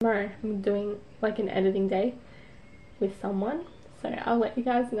Tomorrow I'm doing like an editing day with someone, so I'll let you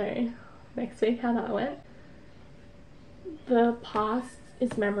guys know next week how that went. The past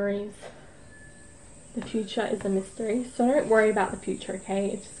is memories, the future is a mystery, so don't worry about the future,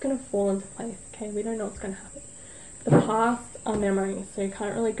 okay? It's just gonna fall into place, okay? We don't know what's gonna happen. The past are memories, so you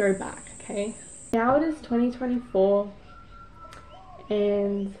can't really go back, okay? Now it is 2024,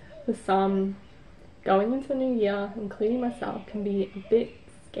 and for some, going into the new year, including myself, can be a bit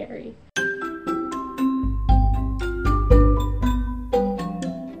scary.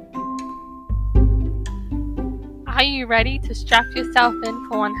 Are you ready to strap yourself in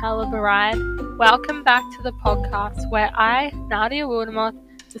for one hell of a ride? Welcome back to the podcast where I, Nadia Wildermuth,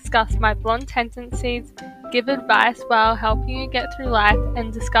 discuss my blonde tendencies, give advice while helping you get through life,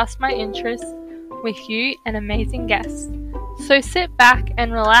 and discuss my interests with you and amazing guests. So sit back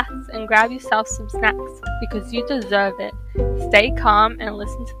and relax and grab yourself some snacks because you deserve it. Stay calm and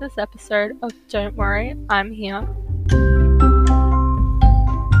listen to this episode of Don't Worry, I'm Here.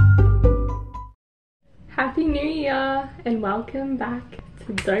 Happy New Year and welcome back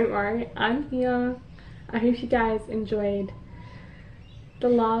to Don't Worry, I'm Here. I hope you guys enjoyed the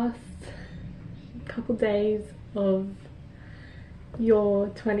last couple days of your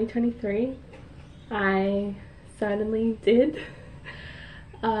 2023. I certainly did.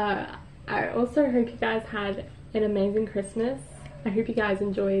 I also hope you guys had an amazing Christmas. I hope you guys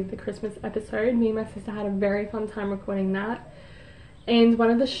enjoyed the Christmas episode. Me and my sister had a very fun time recording that. And one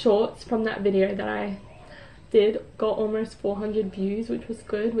of the shorts from that video that I did got almost 400 views, which was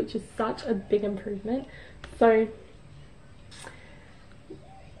good, which is such a big improvement. So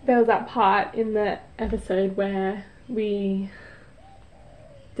there was that part in the episode where we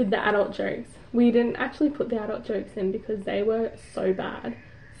did the adult jokes. We didn't actually put the adult jokes in because they were so bad.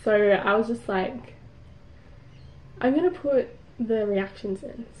 So I was just like, I'm gonna put the reactions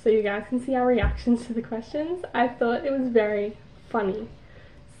in so you guys can see our reactions to the questions. I thought it was very funny.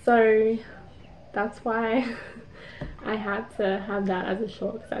 So that's why I had to have that as a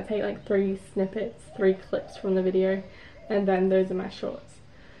short, because I take like 3 clips from the video, and then those are my shorts.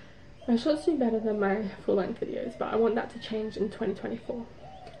 My shorts do better than my full-length videos, but I want that to change in 2024.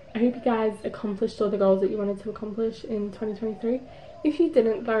 I hope you guys accomplished all the goals that you wanted to accomplish in 2023. If you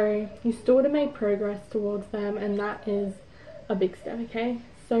didn't though, you still would have made progress towards them, and that is a big step, okay?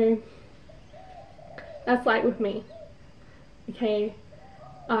 So that's like with me, okay?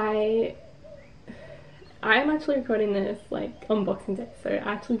 I am actually recording this like on Boxing Day, so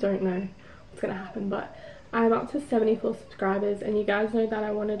I actually don't know what's gonna happen, but I'm up to 74 subscribers, and you guys know that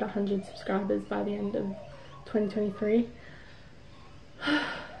I wanted 100 subscribers by the end of 2023.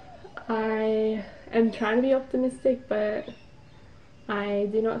 I am trying to be optimistic, but I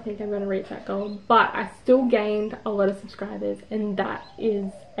do not think I'm going to reach that goal. But I still gained a lot of subscribers, and that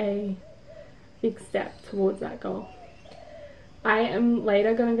is a big step towards that goal. I am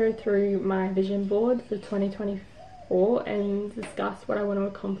later going to go through my vision board for 2024 and discuss what I want to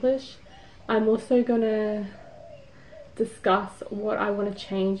accomplish. I'm also going to discuss what I want to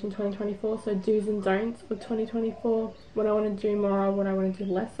change in 2024, so do's and don'ts of 2024, what I want to do more of, what I want to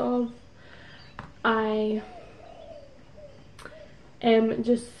do less of. I am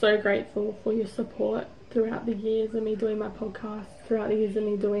just so grateful for your support throughout the years of me doing my podcast, throughout the years of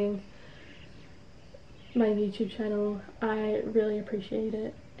me doing my YouTube channel. I really appreciate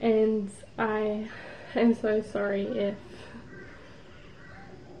it, and I am so sorry if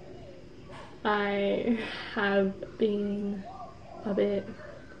I have been a bit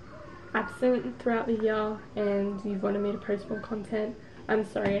absent throughout the year and you've wanted me to post more content. I'm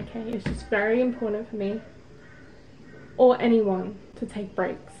sorry, okay? It's just very important for me, or anyone, to take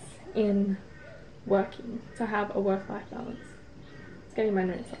breaks in working, to have a work-life balance. It's getting my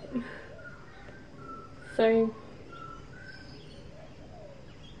notes up. So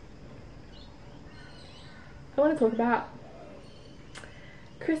I want to talk about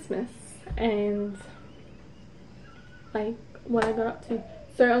Christmas and like what I got up to.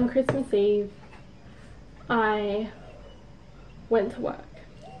 So on Christmas Eve I went to work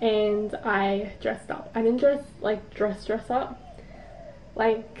and I dressed up. I didn't dress up.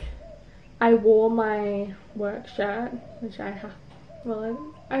 Like, I wore my work shirt, which I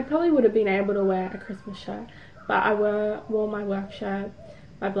probably would have been able to wear a Christmas shirt, but I wore my work shirt,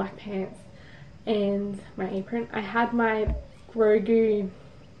 my black pants and my apron. I had my Grogu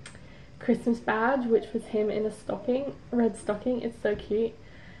Christmas badge, which was him in a stocking, red stocking. It's so cute.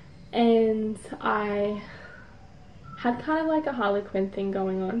 And I had kind of like a Harley Quinn thing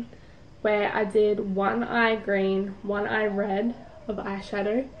going on, where I did one eye green, one eye red of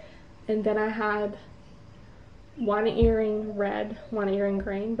eyeshadow, and then I had one earring red, one earring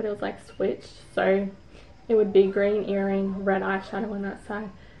green, but it was like switched, so it would be green earring, red eyeshadow on that side.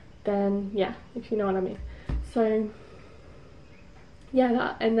 Then yeah, if you know what I mean. So yeah,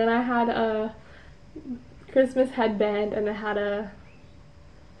 that, and then I had a Christmas headband, and I had a,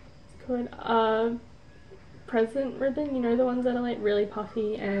 what's it called, a present ribbon, you know, the ones that are like really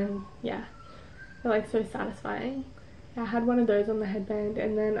puffy, and yeah, they're like so satisfying. I had one of those on the headband,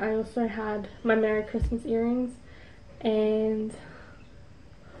 and then I also had my Merry Christmas earrings, and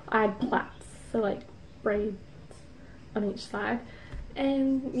I had plaits, so like braids on each side.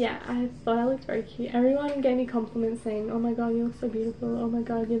 And yeah, I thought I looked very cute. Everyone gave me compliments saying, oh my god, you look so beautiful, oh my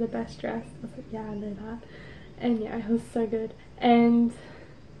god, you're the best dressed. I was like, yeah, I know that. And yeah, it was so good. And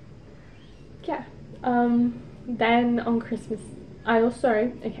yeah, then on Christmas, I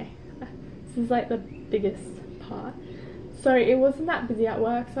also, okay, this is like the biggest part. So it wasn't that busy at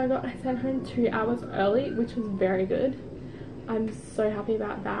work, so I sent home 2 hours early, which was very good. I'm so happy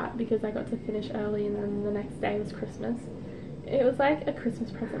about that because I got to finish early, and then the next day was Christmas. It was like a Christmas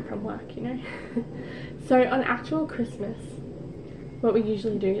present from work, you know. So on actual Christmas, what we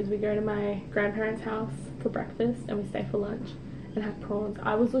usually do is we go to my grandparents' house for breakfast, and we stay for lunch and have prawns.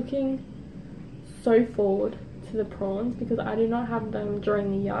 I was looking so forward to the prawns because I do not have them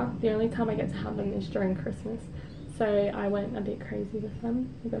during the year. The only time I get to have them is during Christmas. So I went a bit crazy with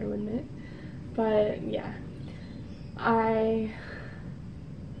them, I got to admit. But yeah, so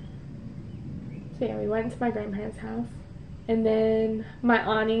yeah, we went to my grandparents' house, and then my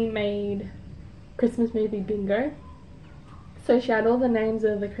auntie made Christmas movie bingo. So she had all the names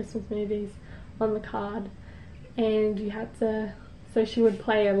of the Christmas movies on the card, and you had to, so she would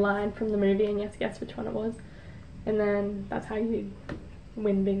play a line from the movie and you had to guess which one it was, and then that's how you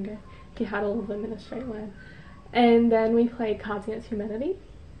win bingo, if you had all of them in a straight line. And then we played Cards Against Humanity.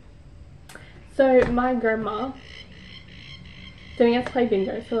 So my grandma didn't get to play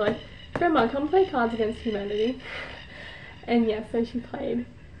bingo, so like, grandma, come play Cards Against Humanity. And yeah, so she played,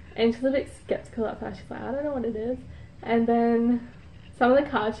 and she was a bit skeptical at first. She's like, I don't know what it is. And then some of the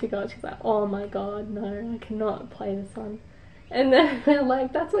cards she got, she's like, oh my god, no, I cannot play this one. And then we're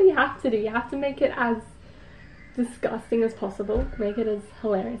like, that's what you have to do, you have to make it as disgusting as possible, make it as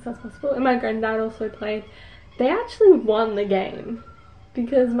hilarious as possible. And my granddad also played. They actually won the game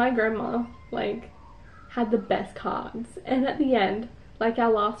because my grandma like had the best cards, and at the end, like our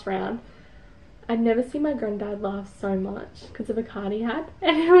last round, I'd never seen my granddad laugh so much because of a card he had,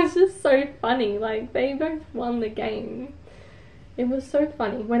 and it was just so funny. Like, they both won the game. It was so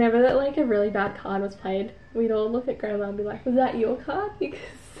funny. Whenever that like a really bad card was played, we'd all look at grandma and be like, was that your card? Because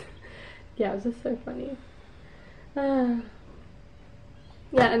yeah, it was just so funny.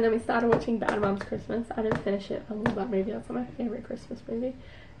 Yeah, and then we started watching Bad Moms Christmas. I didn't finish it. I love that movie. That's my favourite Christmas movie.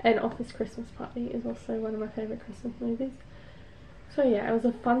 And Office Christmas Party is also one of my favourite Christmas movies. So yeah, it was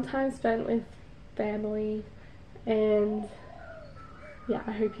a fun time spent with family, and yeah,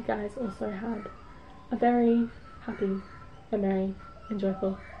 I hope you guys also had a very happy and merry and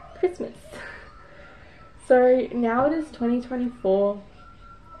joyful Christmas. So now it is 2024,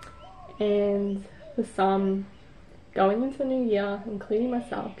 and for some, going into the new year, including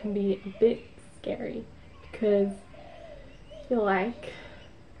myself, can be a bit scary because you're like,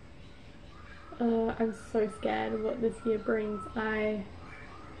 I'm so scared of what this year brings.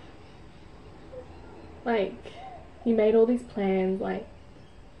 You made all these plans like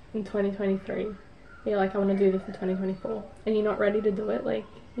in 2023. You're like, I want to do this in 2024, and you're not ready to do it. Like,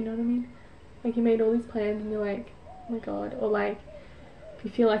 you know what I mean? Like, you made all these plans and you're like, oh my god. Or like, you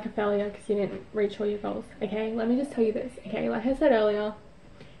feel like a failure because you didn't reach all your goals. Okay, let me just tell you this. Okay, like I said earlier,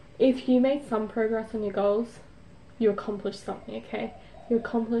 if you made some progress on your goals, you accomplished something. Okay, you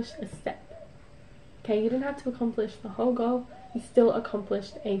accomplished a step. Okay, you didn't have to accomplish the whole goal, you still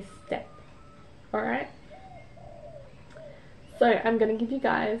accomplished a step. Alright, so I'm gonna give you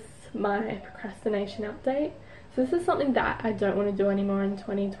guys my procrastination update. So this is something that I don't want to do anymore in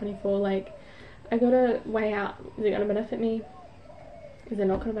 2024. Like, I gotta weigh out, is it gonna benefit me? Is it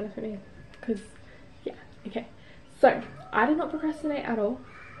not gonna benefit me? Because yeah, okay, so I did not procrastinate at all.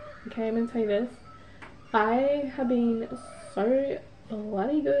 Okay, I'm gonna tell you this, I have been so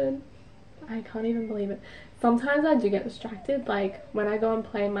bloody good, I can't even believe it. Sometimes I do get distracted, like when I go and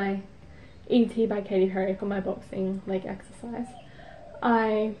play my E.T. by Katy Perry for my boxing like exercise,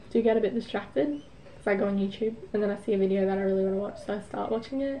 I do get a bit distracted because I go on YouTube and then I see a video that I really want to watch, so I start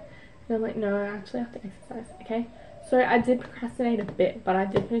watching it and I'm like, no, I actually have to exercise. Okay, so I did procrastinate a bit, but I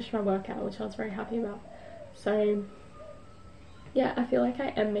did finish my workout, which I was very happy about. So yeah, I feel like I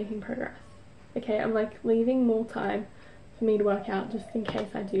am making progress. Okay, I'm like leaving more time for me to work out just in case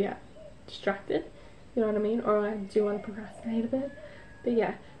I do get distracted. you know what I mean? Or I do want to procrastinate a bit. But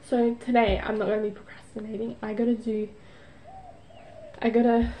yeah, so today I'm not going to be procrastinating. I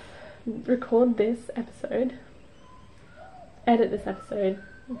gotta record this episode, edit this episode,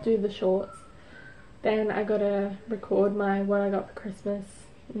 do the shorts. Then I gotta record my what I got for Christmas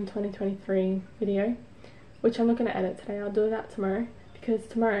in 2023 video, which I'm not gonna edit today. I'll do that tomorrow, because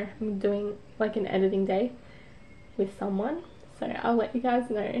tomorrow I'm doing like an editing day with someone. So I'll let you guys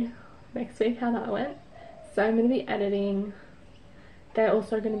know next week how that went. So I'm gonna be editing. They're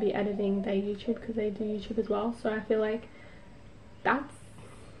also going to be editing their YouTube, because they do YouTube as well. So I feel like that's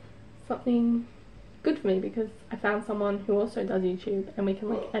something good for me, because I found someone who also does YouTube and we can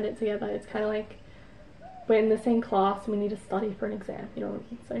like edit together. It's kind of like we're in the same class and we need to study for an exam, you know what I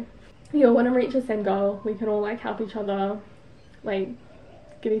mean? So you all want to reach the same goal. We can all like help each other, like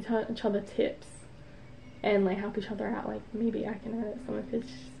give each other tips and like help each other out. Like maybe I can edit some of his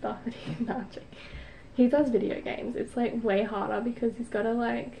stuff and he's magic. He does video games. It's like way harder, because he's got to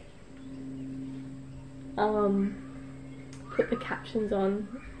like put the captions on.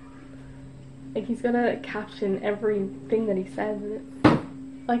 Like he's got to caption everything that he says, and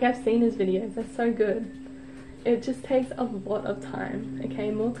it's like, I've seen his videos, they're so good. It just takes a lot of time,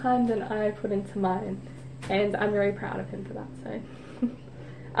 okay, more time than I put into mine, and I'm very proud of him for that. So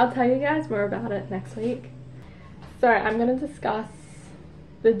I'll tell you guys more about it next week. So I'm going to discuss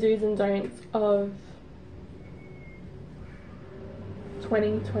the do's and don'ts of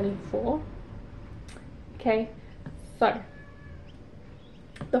 2024. Okay, so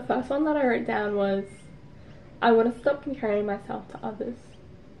the first one that I wrote down was, I want to stop comparing myself to others.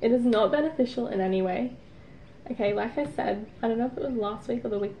 It is not beneficial in any way. Okay, like I said, I don't know if it was last week or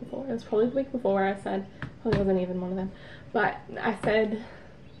the week before. It was probably the week before, where I said, probably wasn't even one of them, but I said,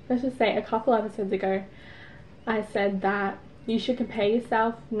 let's just say a couple episodes ago, I said that you should compare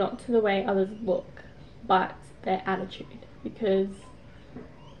yourself not to the way others look, but their attitude, because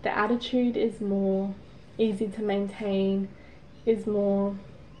the attitude is more easy to maintain, is more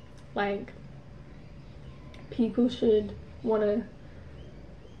like people should want to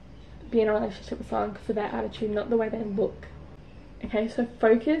be in a relationship with someone because of their attitude, not the way they look. Okay, so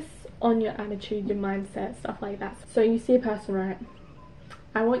focus on your attitude, your mindset, stuff like that. So you see a person, right?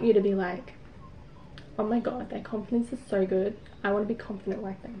 I want you to be like, oh my god, their confidence is so good, I want to be confident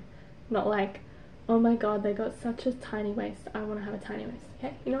like them. Not like, oh my god, they got such a tiny waist, I want to have a tiny waist.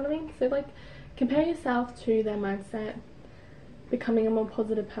 Okay, you know what I mean? So like, compare yourself to their mindset, becoming a more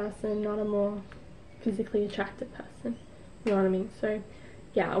positive person, not a more physically attractive person. You know what I mean? So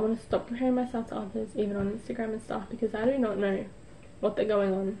yeah, I want to stop comparing myself to others, even on Instagram and stuff, because I do not know what's going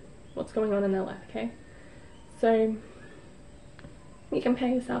on in their life. Okay, so you compare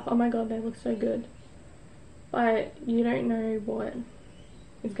yourself, oh my god, they look so good, but you don't know what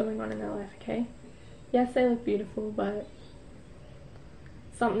is going on in their life. Okay, yes, they look beautiful, but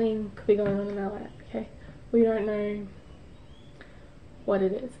something could be going on in their life. Okay, we don't know what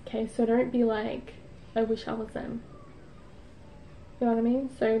it is. Okay, so don't be like, I wish I was them. You know what I mean?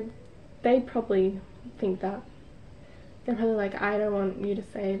 So they probably think that. They're probably like, I don't want you to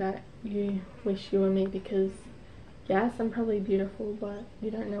say that you wish you were me, because yes, I'm probably beautiful, but you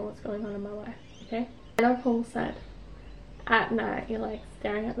don't know what's going on in my life. Okay, and Paul said, at night you're like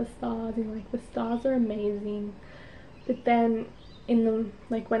staring at the stars and like, the stars are amazing, but then in the,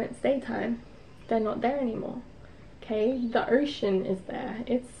 like when it's daytime, they're not there anymore. Okay, the ocean is there,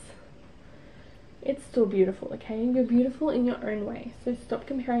 it's still beautiful. Okay, you're beautiful in your own way, so stop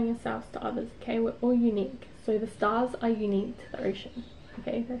comparing yourselves to others. Okay, we're all unique. So the stars are unique to the ocean.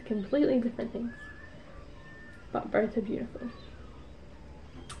 Okay, they're completely different things, but both are beautiful.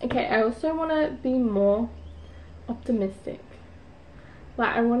 Okay, I also want to be more optimistic.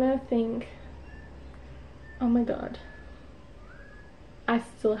 Like, I want to think, oh my god, I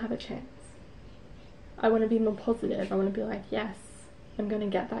still have a chance. I want to be more positive. I want to be like, yes, I'm going to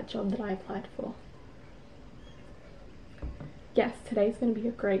get that job that I applied for. Yes, today's going to be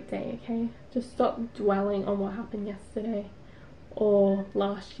a great day, okay? Just stop dwelling on what happened yesterday or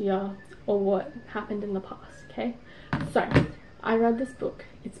last year or what happened in the past, okay? So, I read this book.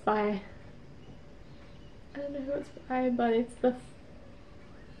 It's by, I don't know who it's by, but it's the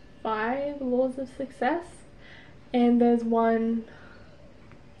 5 Laws of Success. And there's one,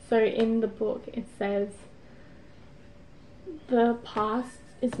 so in the book it says, the past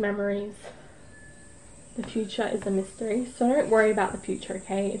is memories, the future is a mystery. So don't worry about the future,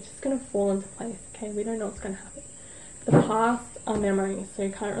 okay? It's just going to fall into place, okay? We don't know what's going to happen. The past are memories, so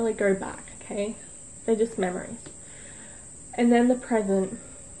you can't really go back, okay? They're just memories. And then the present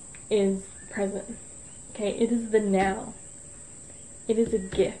is present, okay? It is the now. It is a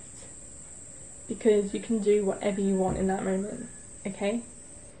gift. because you can do whatever you want in that moment, okay?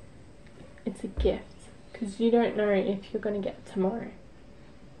 It's a gift, because you don't know if you're going to get it tomorrow,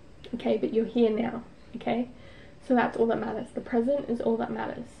 okay? But you're here now, okay? So that's all that matters. The present is all that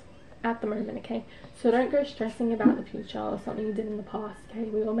matters at the moment, okay? So don't go stressing about the future or something you did in the past, okay?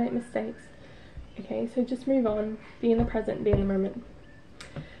 We all make mistakes, okay? So just move on, be in the present, be in the moment.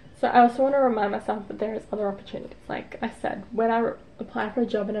 So I also want to remind myself that there is other opportunities. Like I said, when I apply for a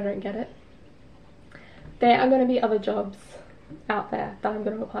job and I don't get it, there are going to be other jobs out there that I'm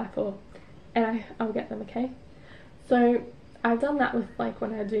going to apply for, and I'll get them, okay? So I've done that with, like,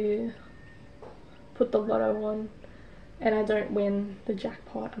 when I do put the lotto on and I don't win the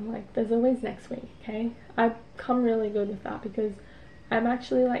jackpot, I'm like, there's always next week, okay? I've come really good with that because I'm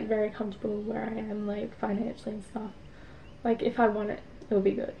actually, like, very comfortable where I am, like, financially and stuff. Like, if I want it, it'll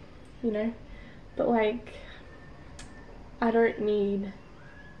be good, you know? But, like, I don't need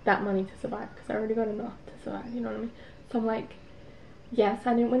that money to survive because I already got enough to survive, you know what I mean? So I'm like, yes,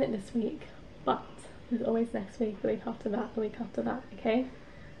 I didn't win it this week, but there's always next week, the week after that, the week after that, okay?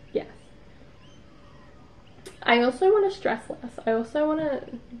 Yes. I also want to stress less. I also want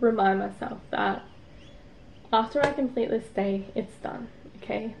to remind myself that after I complete this day, it's done,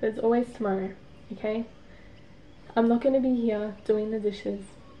 okay? There's always tomorrow, okay? I'm not going to be here doing the dishes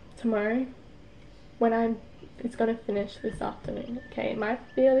tomorrow when it's going to finish this afternoon, okay? It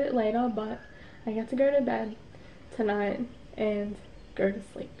might be a bit later, but I get to go to bed tonight and go to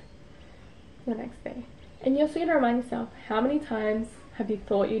sleep the next day. And you're also going to remind yourself, how many times have you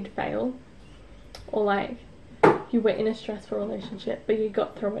thought you'd fail? Or, like, you were in a stressful relationship, but you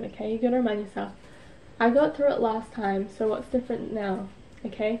got through it, okay? You gotta remind yourself, I got through it last time, so what's different now,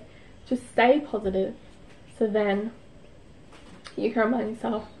 okay? Just stay positive, so then you can remind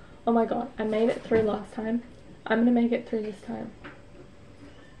yourself, oh my god, I made it through last time, I'm gonna make it through this time,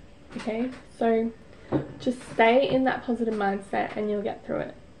 okay? So just stay in that positive mindset and you'll get through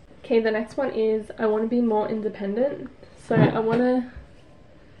it. Okay, the next one is, I want to be more independent. So I want to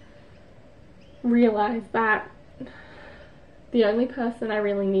realize that the only person I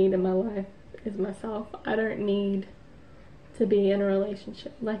really need in my life is myself. I don't need to be in a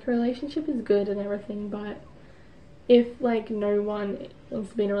relationship. Like, a relationship is good and everything, but if, like, no one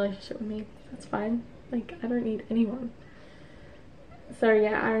wants to be in a relationship with me, that's fine. Like, I don't need anyone. So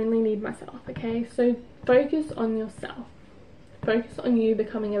yeah, I only need myself, okay? So focus on yourself. Focus on you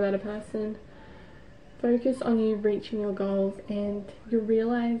becoming a better person. Focus on you reaching your goals, and you'll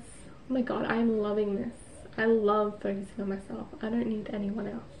realize, oh my god, I'm loving this. I love focusing on myself. I don't need anyone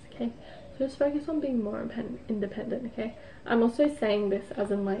else, okay? So just focus on being more independent, okay? I'm also saying this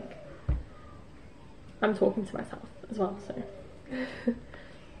as in, like, I'm talking to myself as well, so.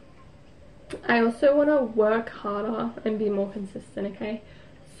 I also want to work harder and be more consistent, okay?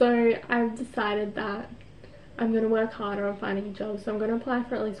 So I've decided that I'm going to work harder on finding jobs. So I'm going to apply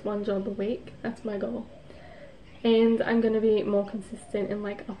for at least one job a week. That's my goal. And I'm going to be more consistent in,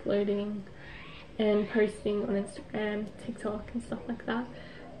 like, uploading and posting on Instagram, TikTok and stuff like that.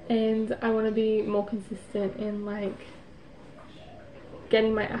 And I want to be more consistent in, like,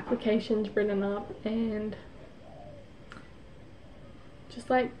 getting my applications written up and just,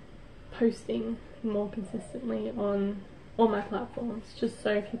 like, posting more consistently on all my platforms, just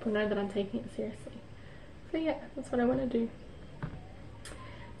so people know that I'm taking it seriously. So yeah, that's what I want to do.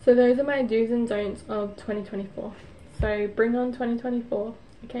 So those are my do's and don'ts of 2024. So bring on 2024,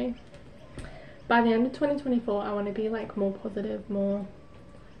 okay? By the end of 2024, I want to be, like, more positive, more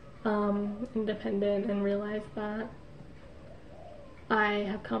independent, and realize that I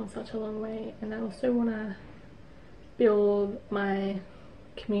have come such a long way. And I also want to build my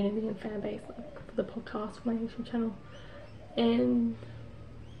community and fan base, like, for the podcast, for my YouTube channel. And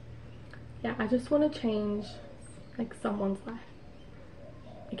yeah, I just want to change, like, someone's life,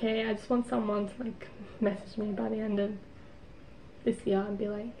 okay? I just want someone to, like, message me by the end of this year and be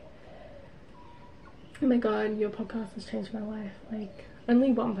like, oh my god, your podcast has changed my life. Like,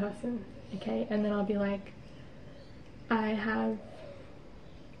 only one person, okay? And then I'll be like, I have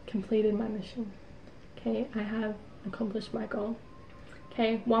completed my mission, okay? I have accomplished my goal,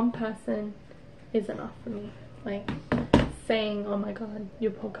 okay? One person is enough for me. Like, saying, oh my god,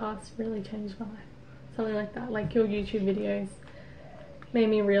 your podcast really changed my life, something like that. Like, your YouTube videos made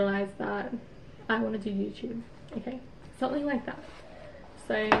me realize that I want to do YouTube, okay? Something like that.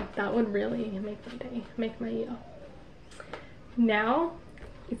 So that would really make my day, make my year. Now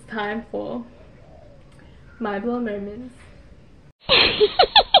it's time for my blow moments.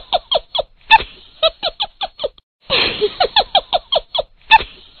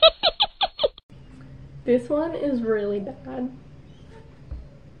 This one is really bad.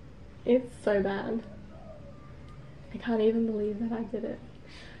 It's so bad. I can't even believe that I did it.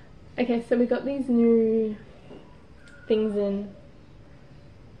 Okay, so we got these new things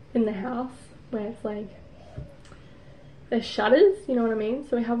in the house where it's like there's shutters, you know what I mean?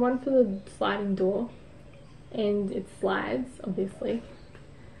 So we have one for the sliding door and it slides, obviously.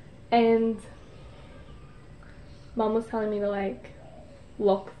 And Mum was telling me to like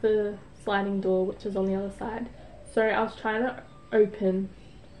lock the sliding door, which is on the other side. So I was trying to open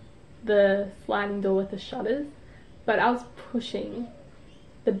the sliding door with the shutters, but I was pushing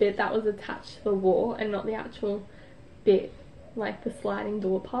the bit that was attached to the wall and not the actual bit, like the sliding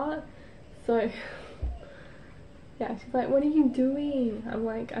door part. So yeah, she's like, what are you doing? I'm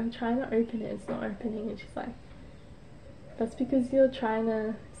like, I'm trying to open it, it's not opening. And she's like, that's because you're trying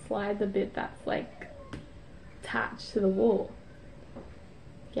to slide the bit that's like attached to the wall.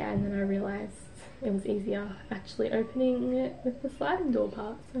 Yeah, and then I realised it was easier actually opening it with the sliding door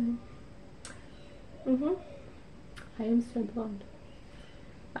part. So I am so blonde.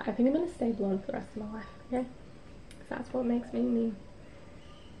 I think I'm gonna stay blonde for the rest of my life, okay? Because that's what makes me me.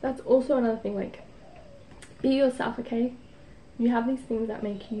 That's also another thing, like, be yourself, okay? You have these things that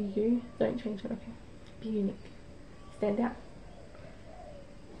make you you. Don't change it, okay? Be unique. Stand out.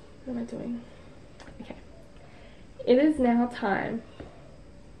 What am I doing? Okay. It is now time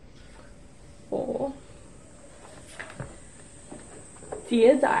for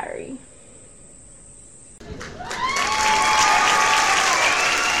Dear Diary.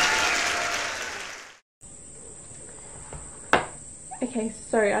 Okay,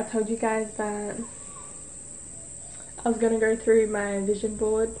 so I told you guys that I was going to go through my vision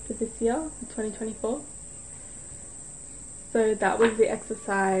board for this year, 2024. So that was the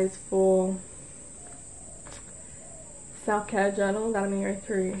exercise for self-care journal that I'm going to go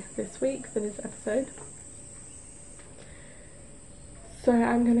through this week for this episode. So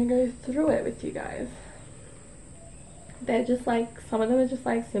I'm going to go through it with you guys. They're just like, some of them are just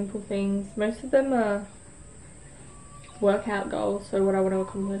like simple things. Most of them are workout goals, so what I want to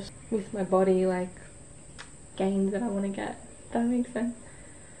accomplish with my body, like gains that I want to get. If that makes sense.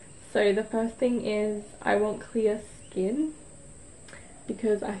 So the first thing is I want clear skin,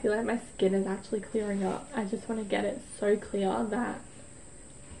 because I feel like my skin is actually clearing up. I just want to get it so clear that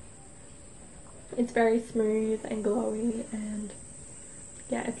it's very smooth and glowing, and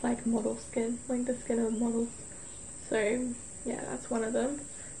yeah, it's like model skin, like the skin of models. So yeah, that's one of them.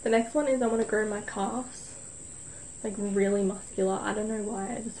 The next one is I want to grow my calves, like really muscular. I don't know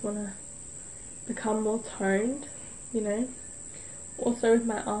why, I just want to become more toned, you know. Also with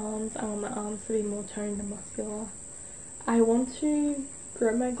my arms, I want my arms to be more toned and muscular. I want to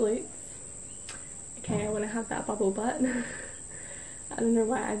grow my glutes. Okay, I want to have that bubble butt. I don't know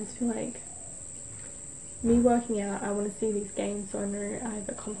why, I just feel like me working out, I want to see these gains so I know I've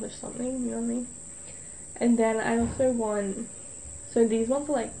accomplished something, you know what I mean? And then I also want, so these ones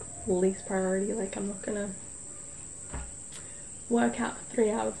are like least priority, like I'm not gonna work out for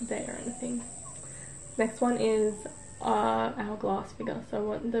 3 hours a day or anything. Next one is hourglass figure, so I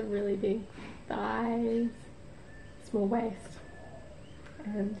want the really big thighs, small waist,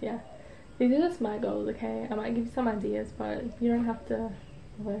 and yeah, these are just my goals, okay? I might give you some ideas, but you don't have to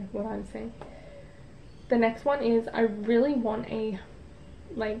follow what I'm saying. The next one is I really want a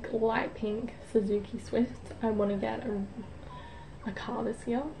like light pink Suzuki Swift. I want to get a car this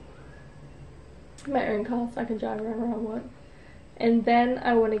year, my own car, so I can drive wherever I want. And then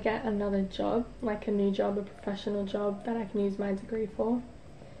I want to get another job, like a new job, a professional job that I can use my degree for.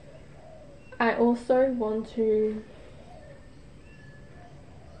 I also want to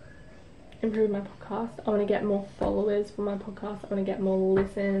improve my podcast. I want to get more followers for my podcast. I want to get more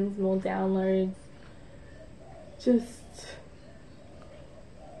listens, more downloads. Just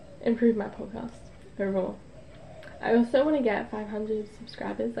improve my podcast overall. I also want to get 500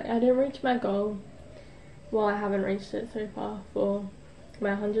 subscribers. Like, I didn't reach my goal. Well, I haven't reached it so far for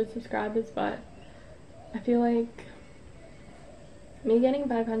my 100 subscribers, but I feel like me getting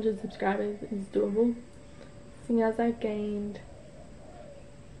 500 subscribers is doable, seeing as I've gained,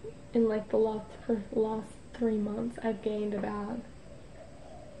 in like the last 3 months, I've gained about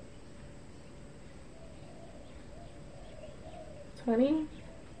 20,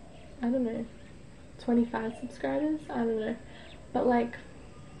 I don't know, 25 subscribers, I don't know, but like,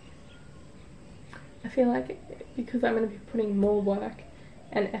 I feel like because I'm going to be putting more work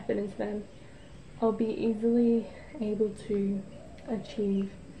and effort into them, I'll be easily able to achieve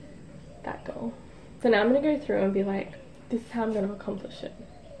that goal. So now I'm going to go through and be like, this is how I'm going to accomplish it.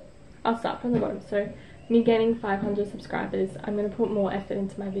 I'll start from the bottom. So me gaining 500 subscribers, I'm going to put more effort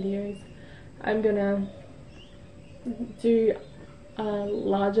into my videos. I'm going to do a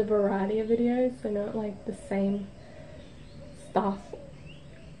larger variety of videos, so not like the same stuff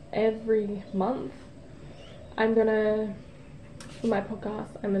every month. I'm gonna, for my podcast,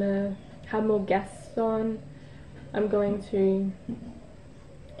 I'm gonna have more guests on. I'm going to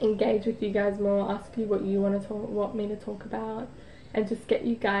engage with you guys more, ask you what you want me to talk about, and just get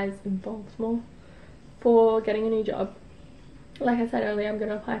you guys involved more for getting a new job. Like I said earlier, I'm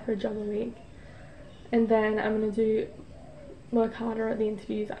gonna apply for a job a week, and then I'm gonna work harder at the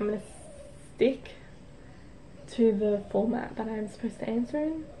interviews. I'm gonna stick to the format that I'm supposed to answer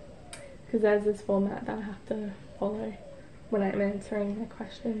in, because there's this format that I have to follow when I'm answering the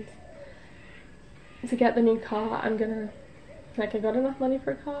questions. To get the new car, I'm gonna, like, I got enough money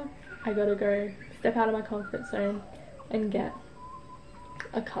for a car, I gotta go step out of my comfort zone and get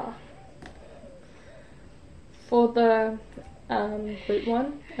a car. For the glute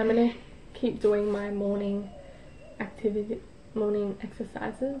one, I'm gonna keep doing my morning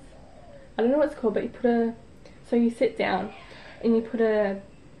exercises. I don't know what it's called, but so you sit down and you put a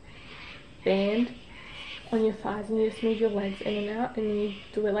band on your thighs and you just move your legs in and out, and you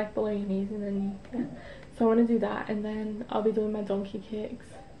do it like below your knees, and then yeah. So I want to do that, and then I'll be doing my donkey kicks,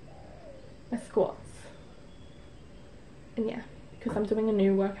 my squats, and yeah, because I'm doing a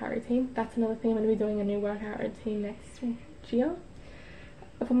new workout routine. That's another thing, I'm going to be doing a new workout routine next year.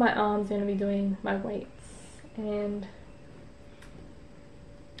 For my arms, I'm going to be doing my weights, and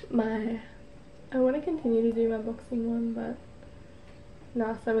I want to continue to do my boxing one, but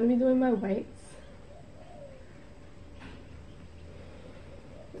no, so I'm going to be doing my weights.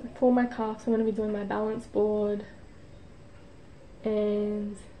 For my calves, I'm going to be doing my balance board,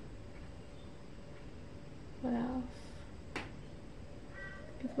 and what else?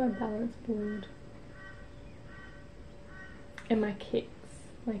 It's my balance board and my kicks,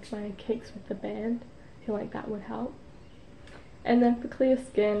 like my kicks with the band. I feel like that would help. And then for clear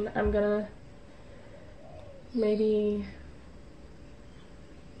skin, I'm gonna maybe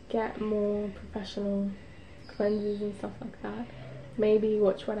get more professional cleanses and stuff like that. Maybe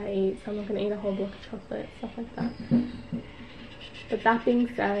watch what I eat, so I'm not going to eat a whole block of chocolate, stuff like that. But that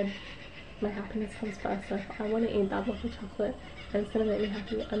being said, my happiness comes first, so if I want to eat that block of chocolate and it's going to make me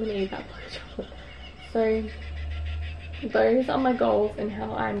happy, I'm going to eat that block of chocolate. So those are my goals and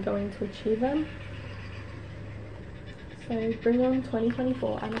how I'm going to achieve them. So bring on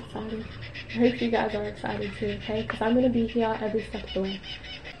 2024, I'm excited. I hope you guys are excited too, okay? Because I'm going to be here every step of the way.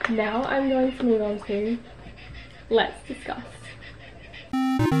 Now I'm going to move on to let's discuss.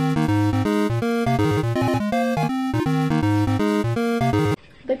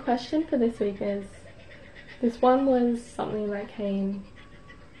 The question for this week is, this one was something that came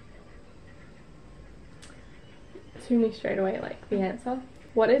to me straight away, like the answer.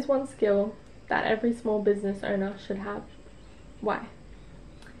 What is one skill that every small business owner should have? Why?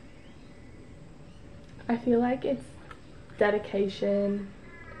 I feel like it's dedication,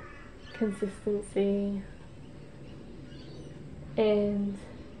 consistency, and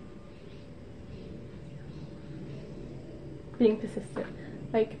being persistent.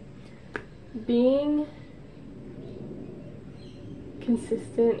 Like, being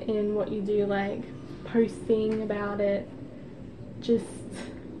consistent in what you do, like posting about it, just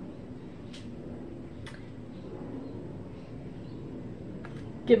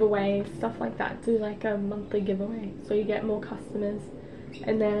giveaways, stuff like that. Do like a monthly giveaway so you get more customers,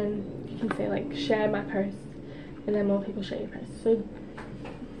 and then you can say like share my post, and then more people share your post. So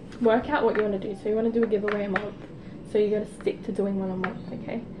work out what you want to do. So you want to do a giveaway a month, so you got to stick to doing one a month,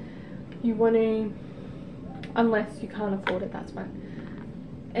 okay? You want to, unless you can't afford it, that's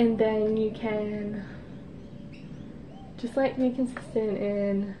fine. And then you can just like be consistent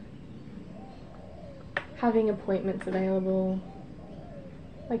in having appointments available,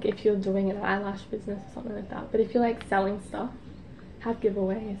 like if you're doing an eyelash business or something like that. But if you're like selling stuff, have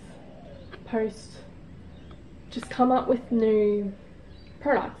giveaways, post, just come up with new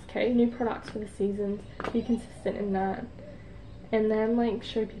products, okay? New products for the seasons, be consistent in that. And then like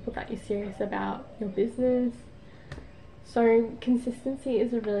show people that you're serious about your business. So consistency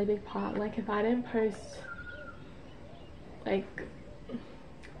is a really big part. Like if I didn't post like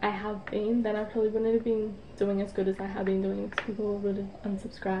I have been, then I probably wouldn't have been doing as good as I have been doing, because people would have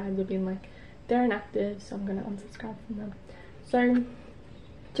unsubscribed or been like, they're inactive, so I'm gonna unsubscribe from them. So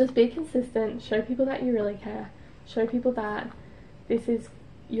just be consistent, show people that you really care, show people that this is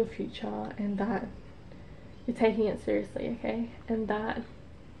your future and that you're taking it seriously, okay? And that,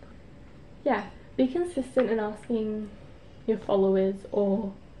 yeah, be consistent in asking your followers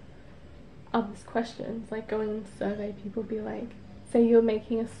or others questions, like going and survey people. Be like, say you're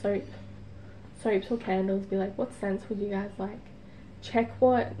making a soaps or candles, be like, what scents would you guys like? check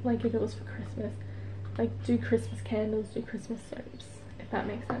what, like, if it was for Christmas, like, do Christmas candles, do Christmas soaps, if that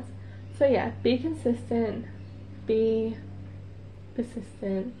makes sense. So yeah, be consistent, be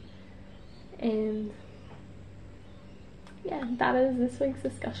persistent, and yeah, that is this week's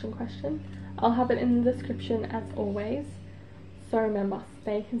discussion question. I'll have it in the description as always. So remember,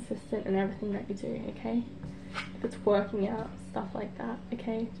 stay consistent in everything that you do, okay? If it's working out, stuff like that,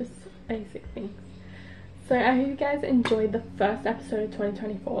 okay? Just basic things. So I hope you guys enjoyed the first episode of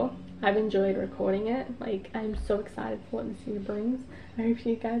 2024. I've enjoyed recording it. Like, I'm so excited for what this year brings. I hope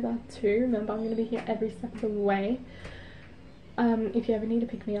you guys are too. Remember, I'm going to be here every step of the way. If you ever need to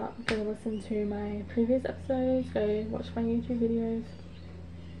pick me up, go listen to my previous episodes, go watch my YouTube videos.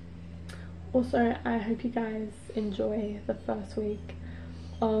 Also, I hope you guys enjoy the first week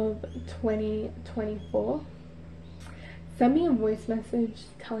of 2024. Send me a voice message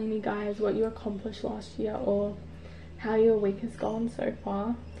telling me, guys, what you accomplished last year or how your week has gone so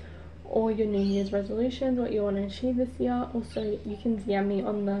far, or your New Year's resolutions, what you want to achieve this year. Also, you can DM me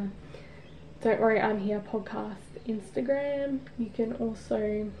on the Don't Worry I'm Here podcast Instagram. You can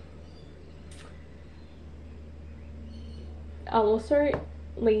also, I'll also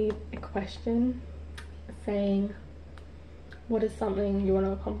leave a question saying what is something you want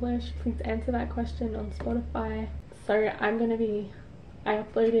to accomplish. Please answer that question on Spotify. So I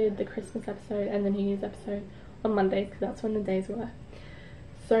uploaded the Christmas episode and the New Year's episode on Mondays because that's when the days were.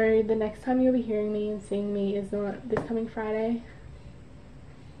 So the next time you'll be hearing me and seeing me is not this coming Friday,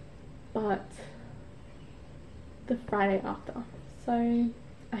 but the Friday after. So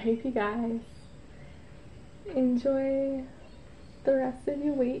I hope you guys enjoy the rest of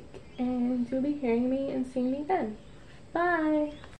your week, and you'll be hearing me and seeing me then. Bye!